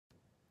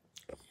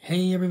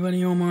Hey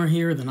everybody, Omar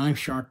here, the Knife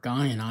Shark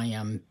Guy, and I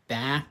am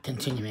back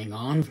continuing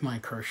on with my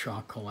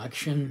Kershaw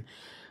collection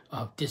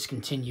of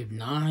discontinued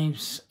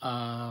knives.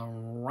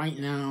 Right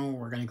now,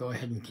 we're going to go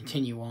ahead and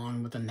continue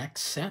on with the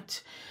next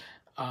set.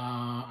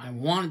 I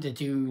wanted to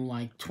do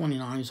like 20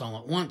 knives all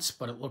at once,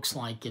 but it looks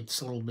like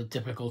it's a little bit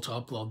difficult to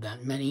upload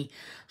that many.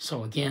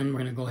 So again,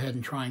 we're going to go ahead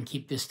and try and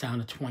keep this down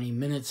to 20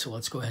 minutes, so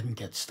let's go ahead and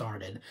get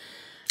started.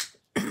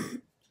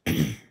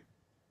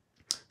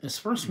 This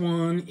first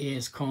one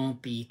is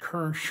called the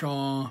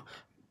Kershaw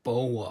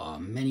Boa.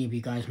 Many of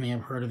you guys may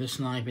have heard of this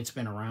knife. It's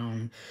been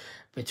around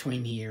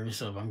between the years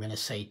of, I'm going to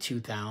say,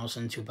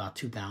 2000 to about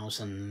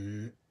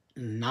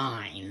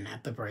 2009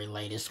 at the very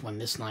latest, when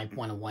this knife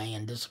went away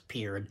and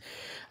disappeared.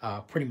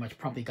 Pretty much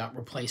probably got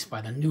replaced by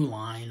the new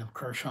line of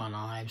Kershaw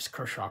knives,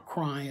 Kershaw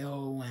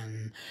Cryo,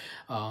 and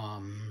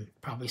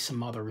probably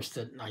some others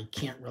that I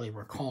can't really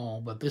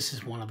recall, but this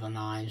is one of the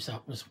knives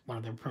that was one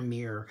of their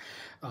premier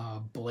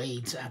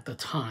blades at the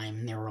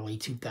time in the early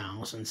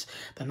 2000s.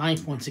 The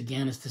knife, once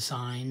again, is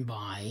designed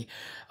by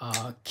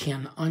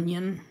Ken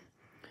Onion.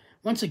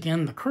 Once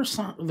again, the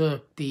Kershaw,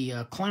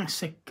 the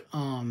classic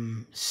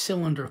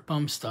cylinder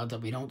thumb stud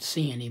that we don't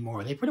see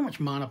anymore. They pretty much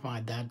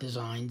modified that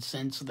design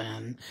since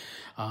then.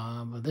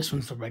 But this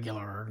one's the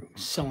regular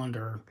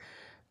cylinder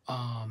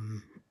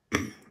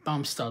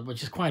thumb stud,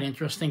 which is quite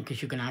interesting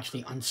because you can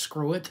actually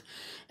unscrew it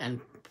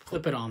and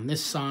flip it on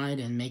this side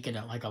and make it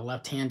like a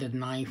left-handed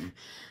knife.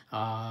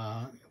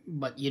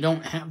 But you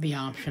don't have the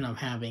option of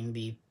having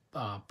the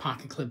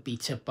pocket clip be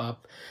tip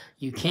up.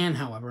 You can,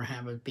 however,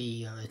 have it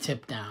be the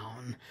tip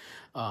down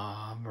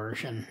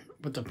version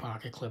with the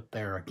pocket clip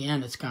there.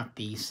 Again, it's got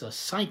these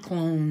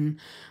cyclone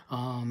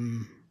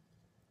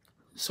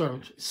sort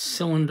of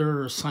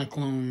cylinder or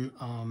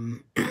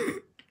cyclone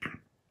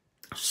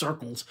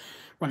circles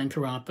running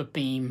throughout the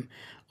beam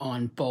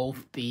on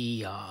both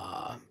the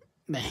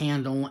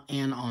handle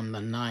and on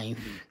the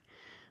knife.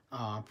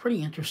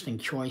 Pretty interesting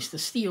choice. The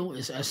steel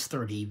is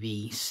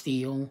S30V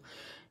steel.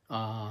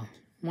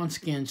 Once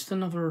again, just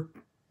another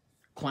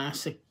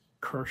classic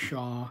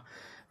Kershaw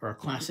or a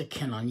classic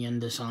Ken Onion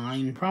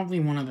design.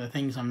 Probably one of the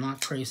things I'm not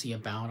crazy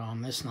about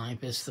on this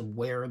knife is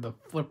where the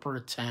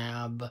flipper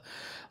tab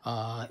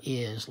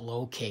is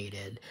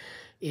located.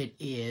 It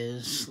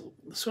is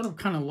sort of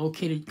kind of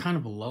located kind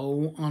of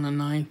low on a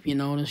knife, you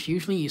notice.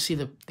 Usually you see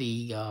the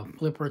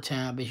flipper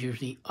tab is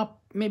usually up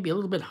maybe a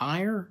little bit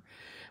higher,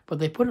 but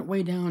they put it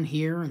way down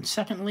here. And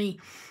secondly,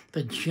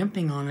 the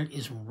jimping on it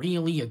is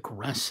really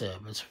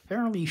aggressive. It's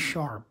fairly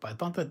sharp. I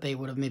thought that they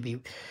would have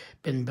maybe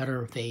been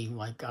better if they,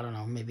 like, I don't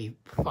know, maybe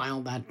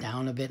filed that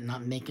down a bit and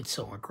not make it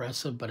so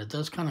aggressive, but it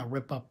does kind of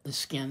rip up the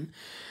skin.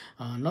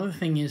 Another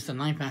thing is the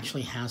knife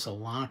actually has a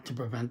lock to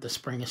prevent the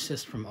spring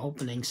assist from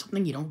opening,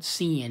 something you don't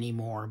see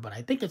anymore, but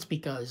I think it's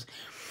because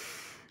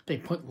they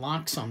put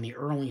locks on the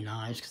early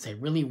knives because they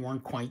really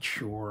weren't quite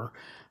sure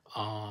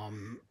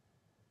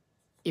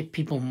if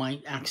people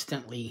might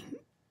accidentally,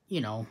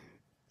 you know,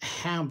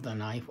 have the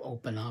knife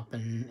open up,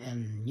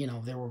 and you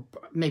know, there were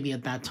maybe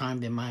at that time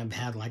they might have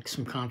had like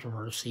some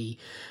controversy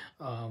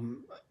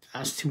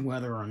as to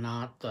whether or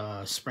not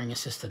spring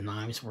assisted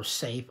knives were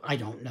safe. I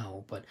don't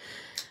know, but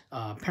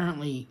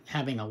apparently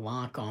having a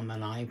lock on the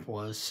knife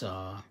was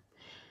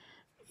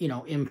you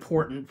know,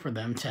 important for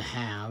them to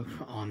have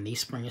on these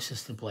spring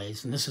assisted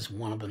blades, and this is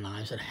one of the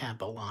knives that had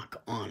the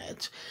lock on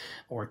it.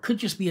 Or it could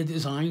just be a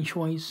design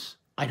choice,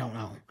 I don't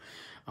know.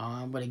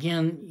 But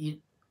again,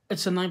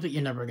 it's a knife that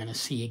you're never going to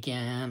see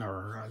again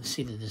or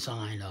see the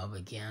design of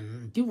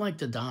again. I do like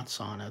the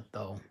dots on it,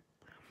 though.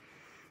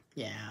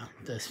 Yeah,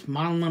 the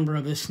model number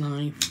of this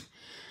knife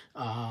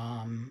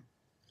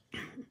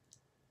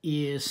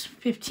is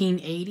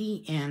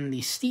 1580, and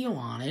the steel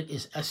on it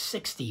is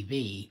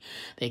S60V.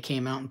 They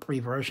came out in 3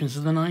 versions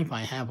of the knife.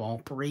 I have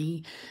all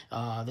 3.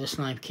 This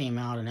knife came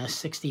out in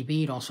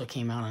S60V. It also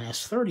came out in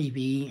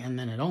S30V, and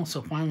then it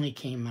also finally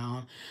came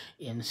out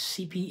in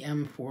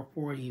CPM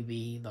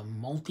 440V, the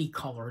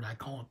multicolored, I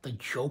call it the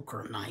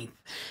Joker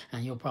knife,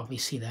 and you'll probably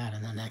see that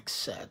in the next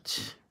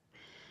set.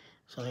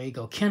 So there you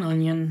go, Ken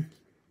Onion,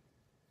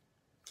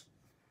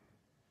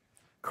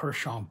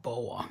 Kershaw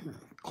Boa,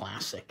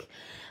 classic.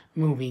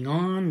 Moving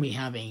on, we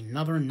have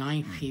another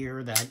knife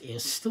here that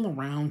is still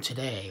around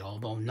today,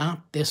 although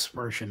not this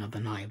version of the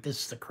knife.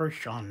 This is the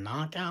Kershaw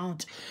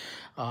Knockout.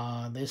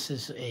 This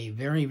is a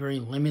very, very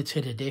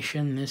limited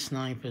edition. This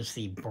knife is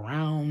the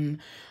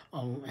brown,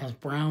 has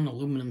brown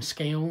aluminum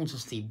scales.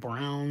 It's the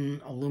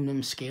brown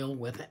aluminum scale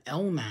with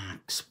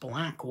L-Max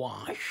black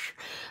wash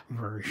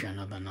version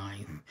of the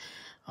knife.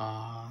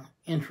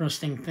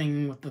 Interesting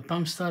thing with the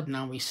thumb stud,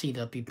 now we see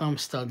that the thumb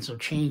studs are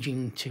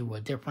changing to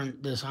a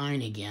different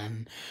design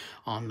again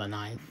on the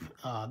knife.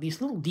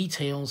 These little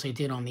details they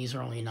did on these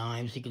early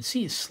knives, you can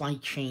see a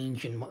slight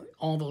change in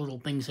all the little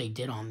things they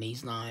did on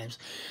these knives.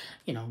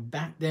 You know,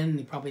 back then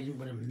they probably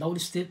would have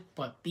noticed it,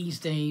 but these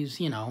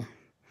days, you know,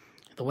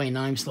 the way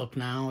knives look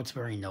now, it's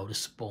very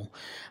noticeable.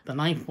 The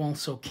knife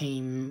also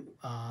came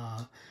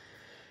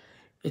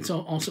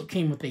also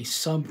came with a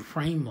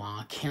sub-frame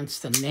lock, hence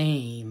the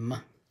name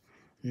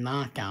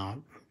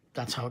Knockout.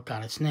 that's how it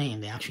got its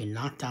name. They actually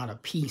knocked out a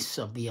piece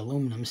of the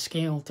aluminum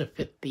scale to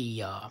fit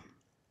the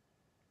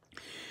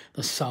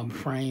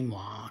subframe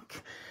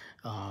lock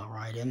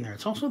right in there.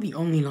 It's also the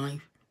only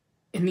knife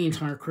in the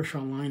entire Kershaw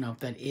lineup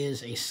that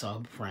is a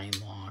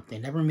subframe lock. They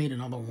never made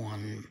another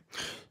one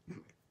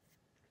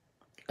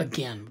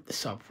again with the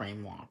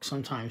subframe lock.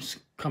 Sometimes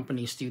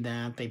companies do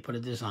that. They put a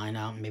design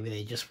out and maybe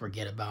they just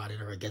forget about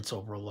it or it gets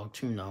overlooked.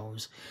 Who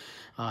knows?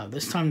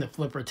 This time the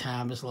flipper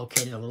tab is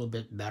located a little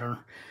bit better.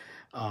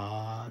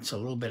 It's a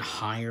little bit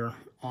higher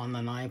on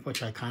the knife,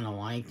 which I kind of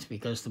liked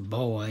because the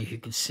bow, as you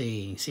can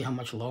see how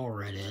much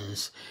lower it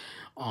is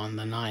on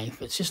the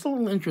knife. It's just a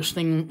little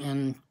interesting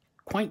and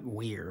quite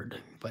weird,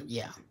 but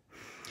yeah.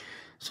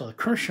 So the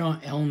Kershaw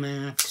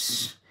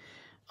L-Max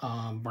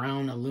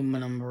brown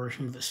aluminum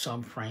version with the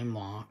subframe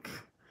lock,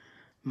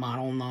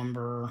 model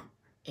number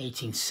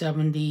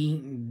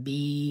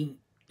 1870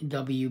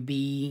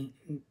 BWB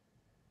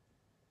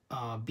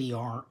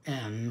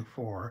BRN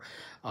for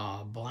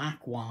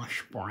black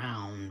wash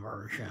brown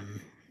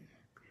version.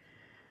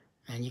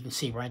 And you can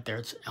see right there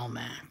it's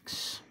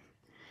L-Max.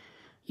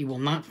 You will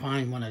not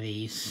find one of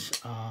these.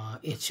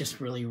 It's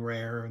just really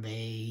rare.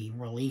 They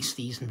release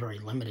these in very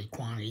limited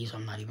quantities.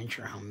 I'm not even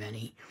sure how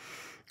many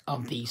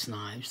of these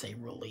knives they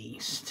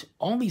released.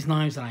 All these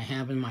knives that I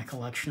have in my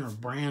collection are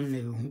brand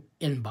new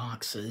in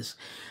boxes.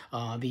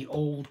 The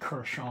old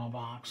Kershaw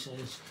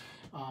boxes.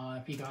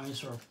 If you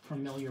guys are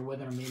familiar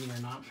with it, or maybe you're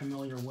not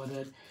familiar with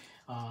it,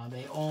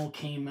 they all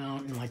came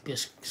out in like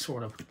this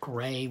sort of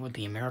gray with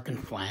the American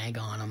flag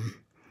on them.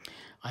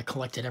 I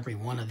collected every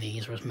one of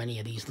these, or as many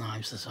of these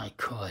knives as I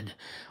could,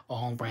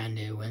 all brand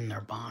new in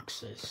their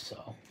boxes.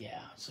 So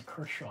yeah, it's the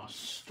Kershaw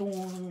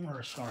Storm,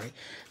 or sorry,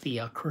 the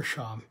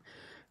Kershaw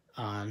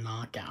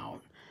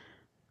Knockout.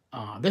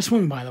 This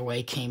one, by the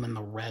way, came in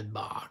the red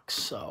box,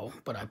 so,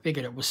 but I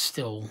figured it was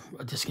still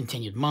a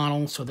discontinued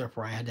model, so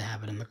therefore I had to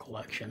have it in the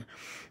collection.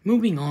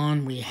 Moving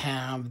on, we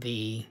have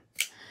the,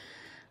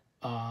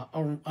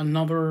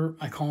 another,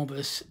 I call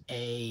this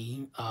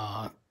a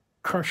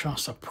Kershaw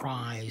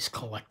Surprise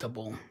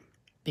collectible,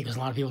 because a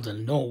lot of people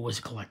didn't know it was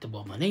a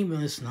collectible. The name of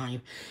this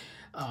knife,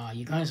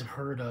 you guys have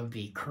heard of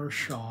the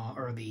Kershaw,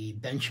 or the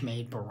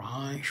Benchmade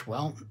Barrage.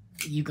 Well,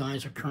 you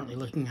guys are currently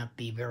looking at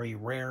the very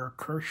rare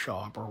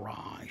Kershaw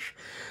Barrage.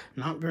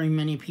 Not very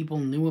many people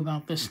knew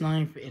about this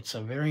knife. It's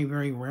a very,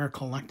 very rare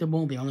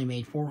collectible. They only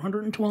made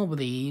 412 of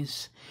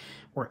these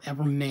were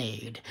ever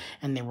made,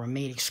 and they were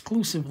made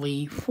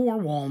exclusively for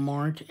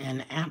Walmart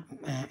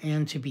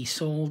and to be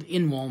sold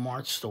in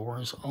Walmart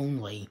stores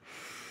only.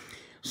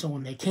 So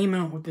when they came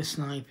out with this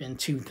knife in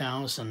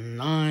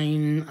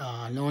 2009,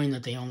 knowing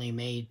that they only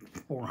made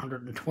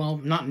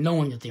 412, not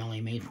knowing that they only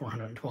made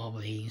 412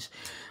 of these,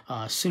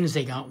 as soon as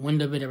they got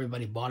wind of it,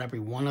 everybody bought every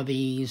one of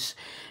these,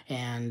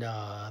 and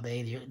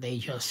they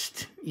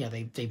just, yeah,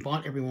 they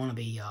bought every one of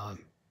the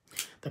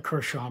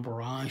Kershaw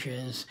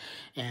Barrages,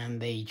 and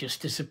they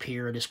just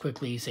disappeared as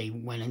quickly as they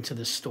went into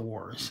the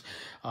stores.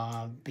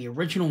 The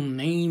original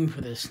name for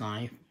this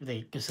knife,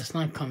 because this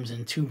knife comes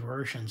in two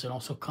versions, it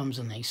also comes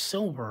in a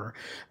silver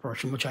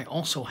version, which I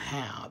also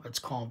have. It's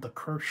called the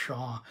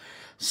Kershaw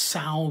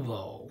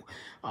Salvo.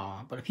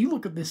 But if you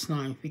look at this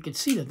knife, you can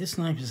see that this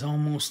knife is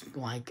almost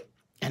like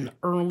an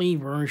early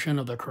version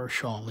of the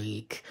Kershaw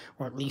Leak,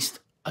 or at least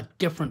a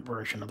different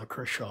version of the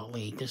Kershaw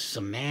Leak. This is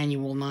a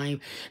manual knife.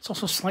 It's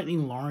also slightly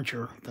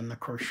larger than the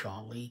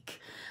Kershaw Leak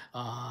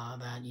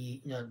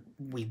that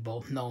we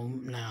both know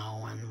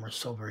now and we're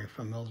so very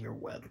familiar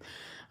with.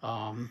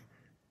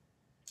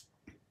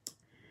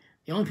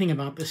 The only thing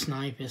about this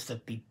knife is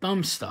that the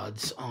thumb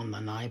studs on the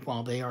knife,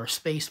 while they are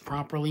spaced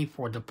properly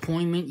for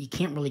deployment, you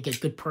can't really get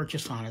good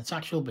purchase on it. It's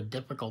actually a little bit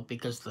difficult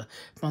because the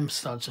thumb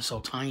studs are so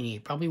tiny.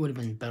 It probably would have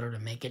been better to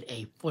make it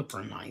a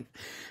flipper knife,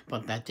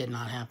 but that did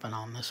not happen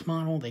on this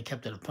model. They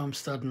kept it a thumb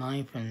stud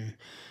knife, and,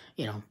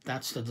 you know,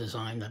 that's the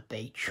design that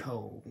they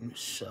chose.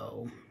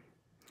 So,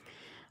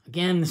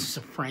 again, this is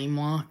a frame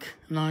lock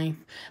knife.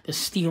 The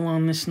steel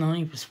on this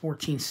knife is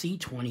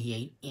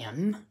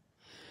 14C28N.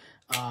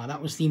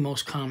 That was the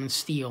most common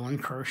steel in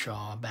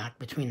Kershaw back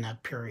between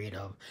that period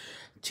of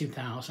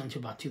 2000 to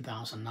about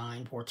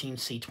 2009.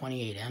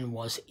 14C28N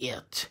was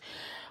it.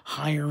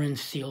 Higher end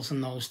steels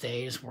in those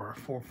days were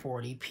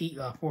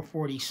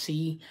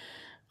 440C,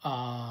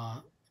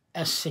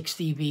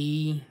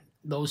 S60V,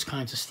 those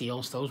kinds of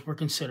steels. Those were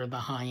considered the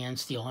high-end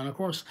steel. And of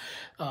course,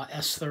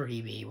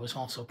 S30V was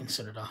also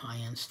considered a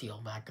high-end steel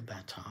back at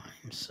that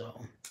time.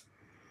 So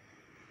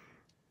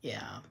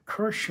yeah,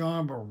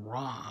 Kershaw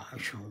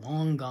Barrage,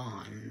 long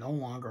gone, no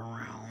longer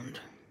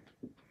around.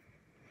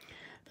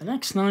 The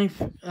next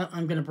knife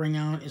I'm going to bring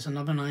out is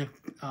another knife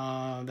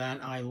that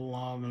I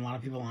love and a lot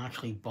of people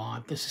actually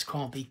bought. This is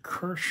called the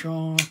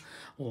Kershaw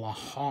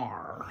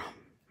Lahar.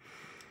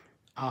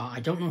 I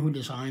don't know who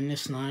designed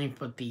this knife,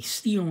 but the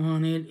steel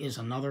on it is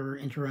another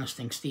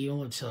interesting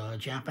steel. It's a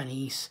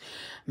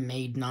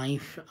Japanese-made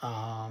knife.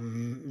 The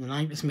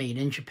knife is made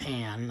in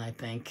Japan, I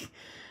think,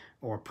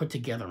 or put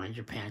together in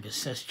Japan, because it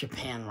says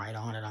Japan right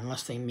on it,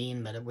 unless they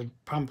mean that it would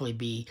probably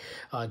be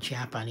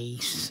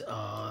Japanese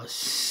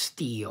steel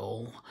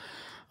steel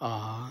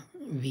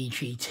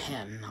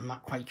VG10. I'm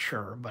not quite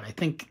sure, but I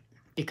think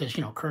because,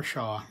 you know,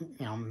 Kershaw,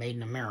 you know, made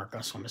in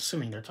America, so I'm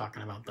assuming they're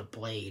talking about the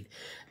blade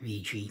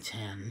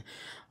VG10.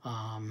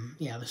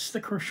 Yeah, this is the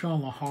Kershaw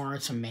Lahar.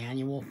 It's a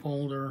manual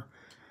folder.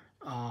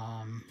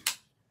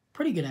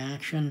 Pretty good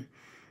action.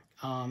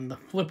 The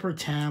flipper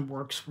tab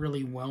works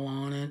really well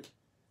on it.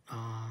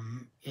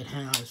 It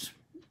has,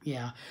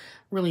 yeah,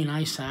 really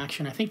nice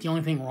action. I think the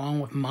only thing wrong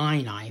with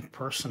my knife,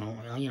 personally,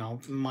 you know,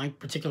 my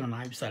particular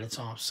knife is that it's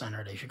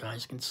off-centered, as you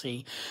guys can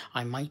see.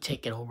 I might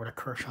take it over to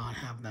Kershaw and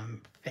have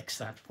them fix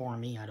that for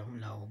me. I don't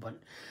know, but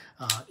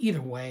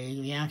either way,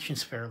 the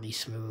action's fairly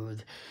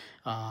smooth.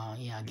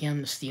 Yeah,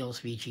 again, the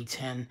steel's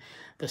VG10.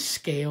 The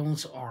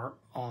scales are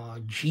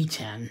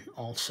G10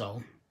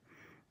 also.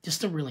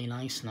 Just a really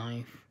nice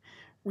knife.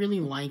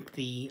 Really like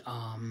the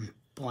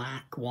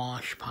black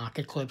wash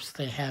pocket clips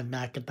they had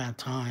back at that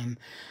time.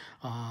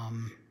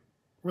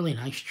 Really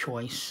nice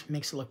choice.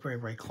 Makes it look very,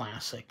 very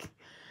classic.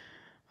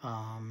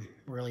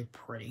 Really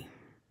pretty.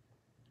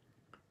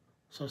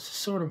 So it's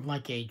sort of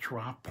like a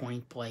drop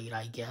point blade,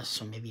 I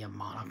guess, or maybe a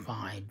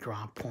modified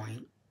drop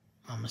point,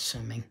 I'm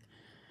assuming.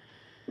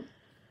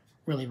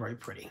 Really very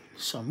pretty.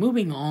 So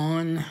moving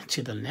on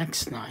to the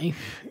next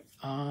knife.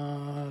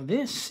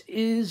 This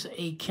is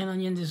a Ken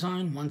Onion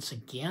design once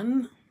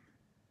again.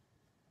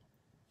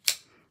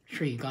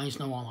 Sure, you guys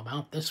know all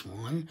about this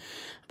one.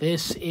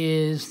 This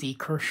is the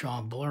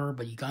Kershaw Blur,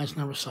 but you guys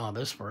never saw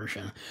this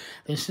version.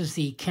 This is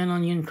the Ken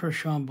Onion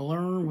Kershaw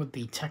Blur with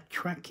the Tech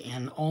Trek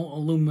and all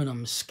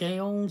aluminum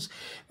scales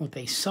with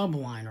a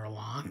subliner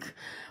lock.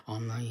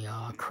 On the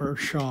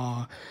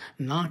Kershaw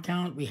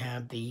Knockout, we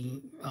have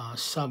the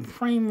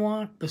sub-frame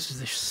lock. This is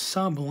the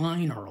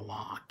subliner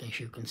lock, as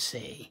you can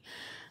see.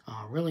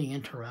 Really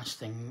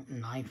interesting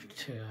knife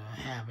to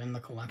have in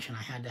the collection.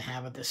 I had to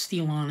have it. The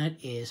steel on it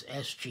is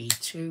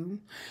SG2,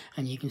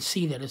 and you can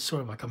see that it's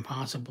sort of a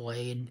composite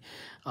blade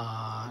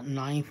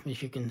knife,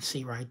 as you can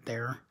see right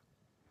there.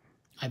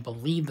 I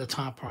believe the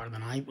top part of the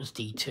knife was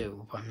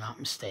D2, if I'm not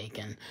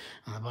mistaken.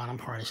 And the bottom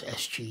part is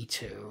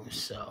SG2,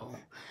 so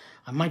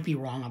I might be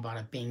wrong about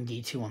it being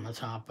D2 on the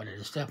top, but it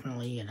is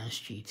definitely an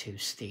SG2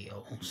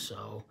 steel,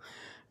 so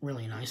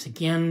really nice.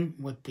 Again,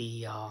 with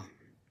the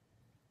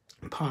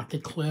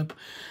pocket clip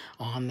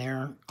on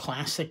there,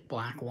 classic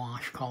black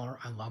wash color.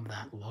 I love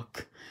that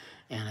look.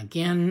 And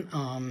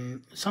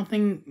again,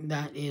 something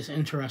that is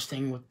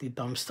interesting with the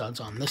thumb studs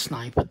on this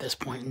knife at this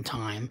point in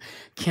time,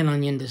 Ken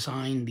Onion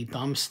designed the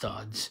thumb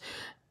studs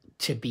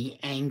to be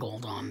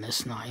angled on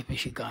this knife,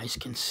 as you guys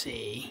can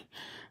see,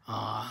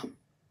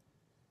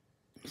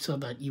 so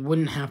that you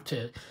wouldn't have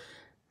to,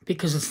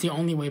 because it's the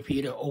only way for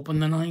you to open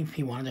the knife.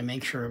 He wanted to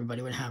make sure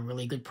everybody would have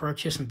really good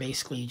purchase, and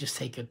basically you just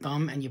take your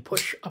thumb and you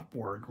push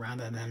upward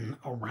rather than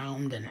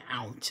around and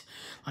out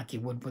like you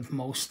would with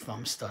most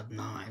thumb stud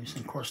knives.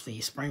 And of course the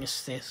spring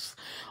assist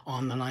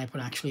on the knife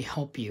would actually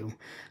help you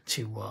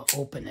to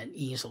open it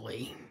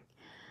easily.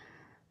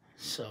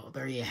 So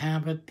there you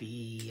have it,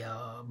 the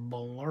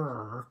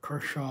Blur,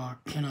 Kershaw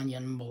Ken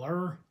Onion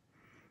Blur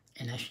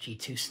in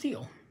SG2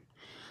 steel.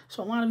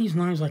 So a lot of these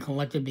knives I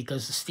collected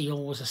because the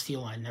steel was a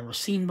steel I'd never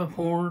seen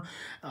before.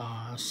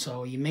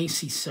 So you may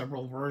see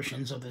several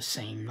versions of the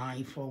same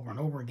knife over and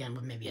over again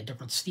with maybe a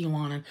different steel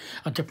on it,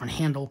 a different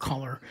handle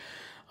color,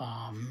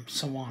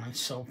 so on and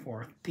so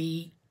forth.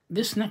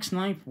 This next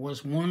knife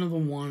was one of the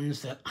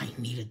ones that I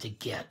needed to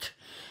get.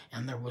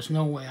 And there was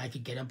no way I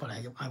could get it, but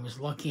I was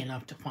lucky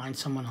enough to find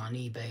someone on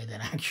eBay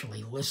that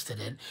actually listed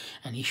it,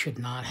 and he should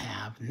not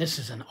have. And this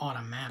is an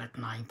automatic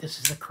knife. This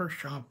is a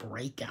Kershaw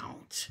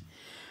Breakout.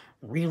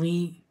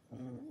 Really,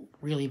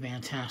 really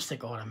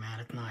fantastic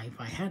automatic knife.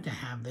 I had to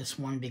have this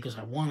one because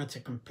I wanted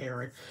to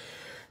compare it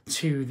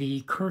to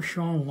the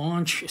Kershaw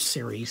Launch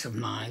series of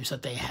knives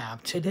that they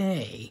have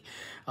today.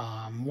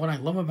 What I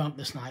love about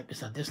this knife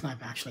is that this knife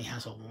actually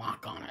has a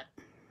lock on it.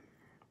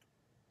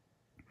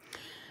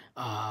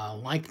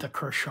 Like the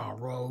Kershaw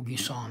Rogue you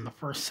saw in the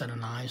first set of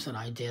knives that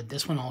I did,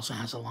 this one also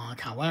has a lock.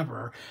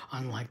 However,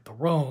 unlike the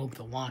Rogue,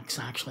 the lock's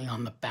actually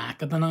on the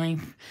back of the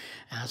knife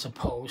as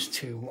opposed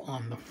to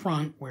on the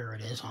front where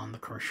it is on the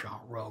Kershaw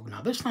Rogue.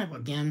 Now this knife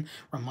again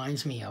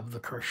reminds me of the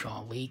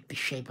Kershaw Leak, the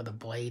shape of the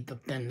blade, the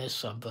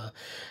thinness of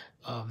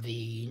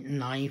the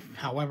knife.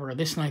 However,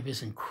 this knife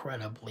is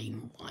incredibly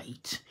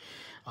light.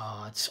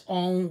 It's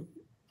all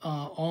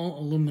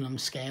aluminum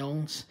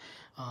scales.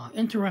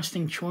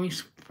 Interesting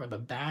choice for the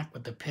back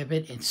with the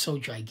pivot. It's so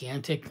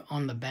gigantic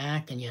on the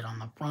back, and yet on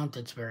the front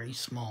it's very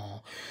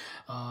small.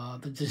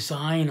 The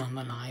design on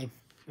the knife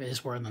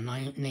is where the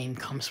name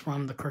comes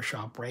from, the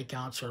Kershaw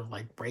Breakout, sort of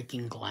like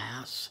breaking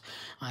glass,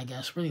 I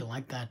guess. Really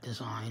like that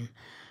design.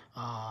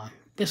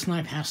 This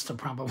knife has to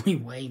probably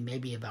weigh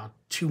maybe about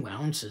 2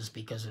 ounces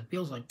because it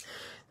feels like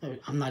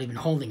I'm not even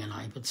holding a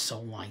knife. It's so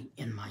light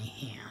in my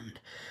hand.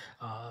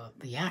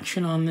 The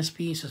action on this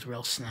piece is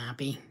real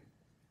snappy.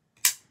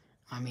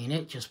 I mean,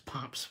 it just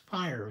pops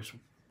fires,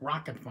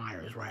 rocket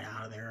fires right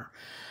out of there.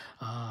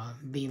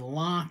 The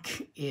lock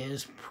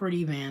is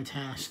pretty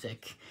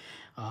fantastic.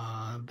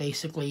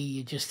 Basically,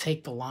 you just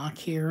take the lock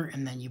here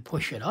and then you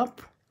push it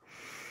up,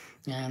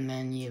 and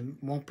then you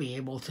won't be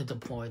able to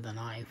deploy the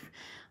knife.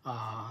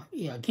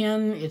 Yeah,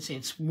 again,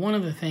 it's one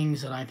of the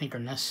things that I think are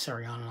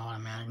necessary on an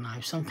automatic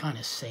knife, some kind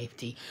of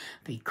safety.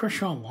 The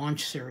Kershaw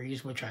Launch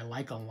Series, which I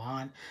like a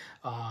lot,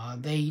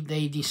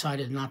 they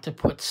decided not to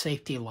put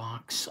safety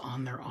locks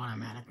on their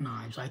automatic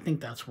knives. I think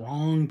that's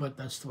wrong, but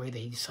that's the way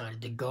they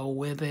decided to go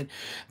with it.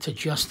 To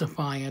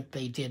justify it,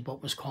 they did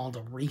what was called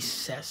a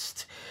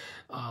recessed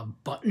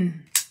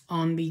button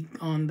on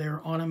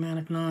their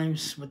automatic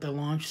knives with the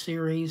Launch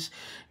Series,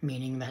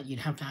 meaning that you'd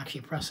have to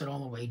actually press it all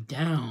the way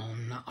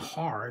down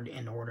hard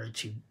in order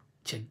to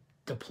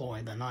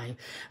deploy the knife.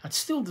 That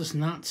still does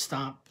not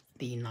stop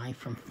the knife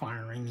from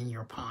firing in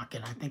your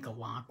pocket. I think a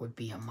lock would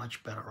be a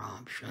much better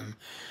option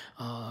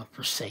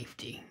for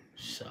safety.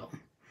 So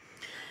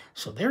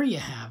there you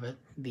have it,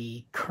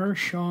 the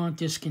Kershaw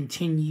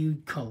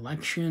Discontinued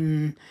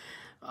Collection,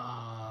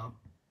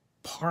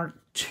 Part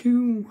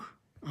 2.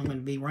 I'm going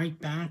to be right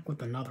back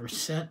with another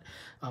set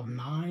of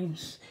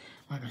knives.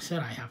 Like I said,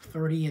 I have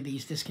 30 of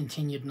these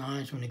discontinued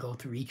knives. I'm going to go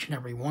through each and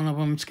every one of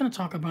them. Just going to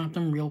talk about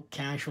them real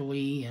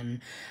casually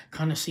and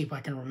kind of see if I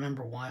can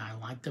remember why I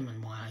liked them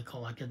and why I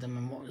collected them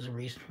and what was the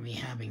reason for me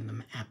having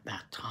them at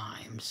that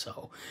time.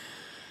 So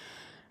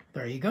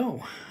there you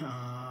go.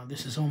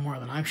 This is Omar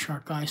the Knife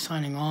Shark Guy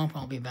signing off.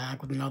 I'll be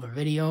back with another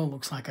video.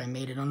 Looks like I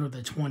made it under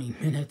the 20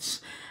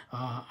 minutes.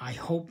 I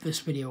hope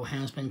this video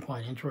has been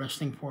quite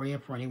interesting for you.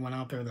 For anyone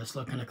out there that's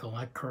looking to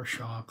collect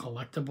Kershaw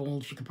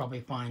collectibles, you can probably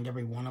find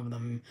every one of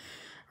them,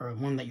 or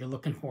one that you're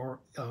looking for,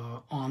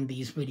 on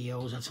these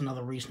videos. That's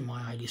another reason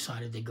why I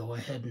decided to go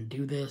ahead and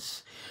do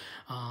this.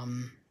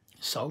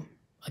 So,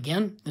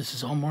 again, this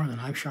is Omar the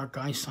Knife Shark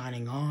Guy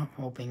signing off,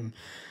 hoping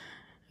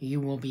you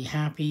will be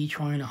happy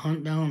trying to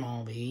hunt down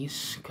all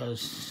these,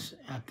 because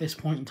at this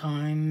point in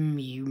time,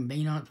 you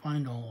may not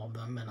find all of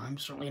them, and I'm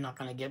certainly not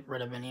going to get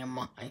rid of any of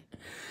mine.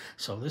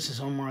 So this is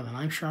Omar the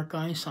Knife Shark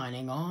Guy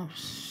signing off,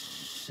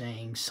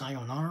 saying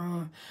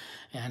sayonara,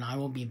 and I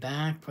will be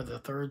back for the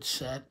third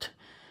set,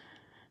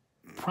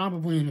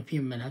 probably in a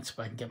few minutes, if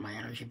I can get my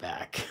energy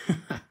back.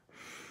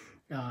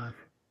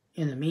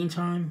 In the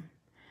meantime,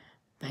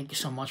 thank you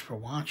so much for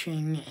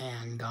watching,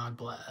 and God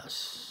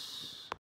bless.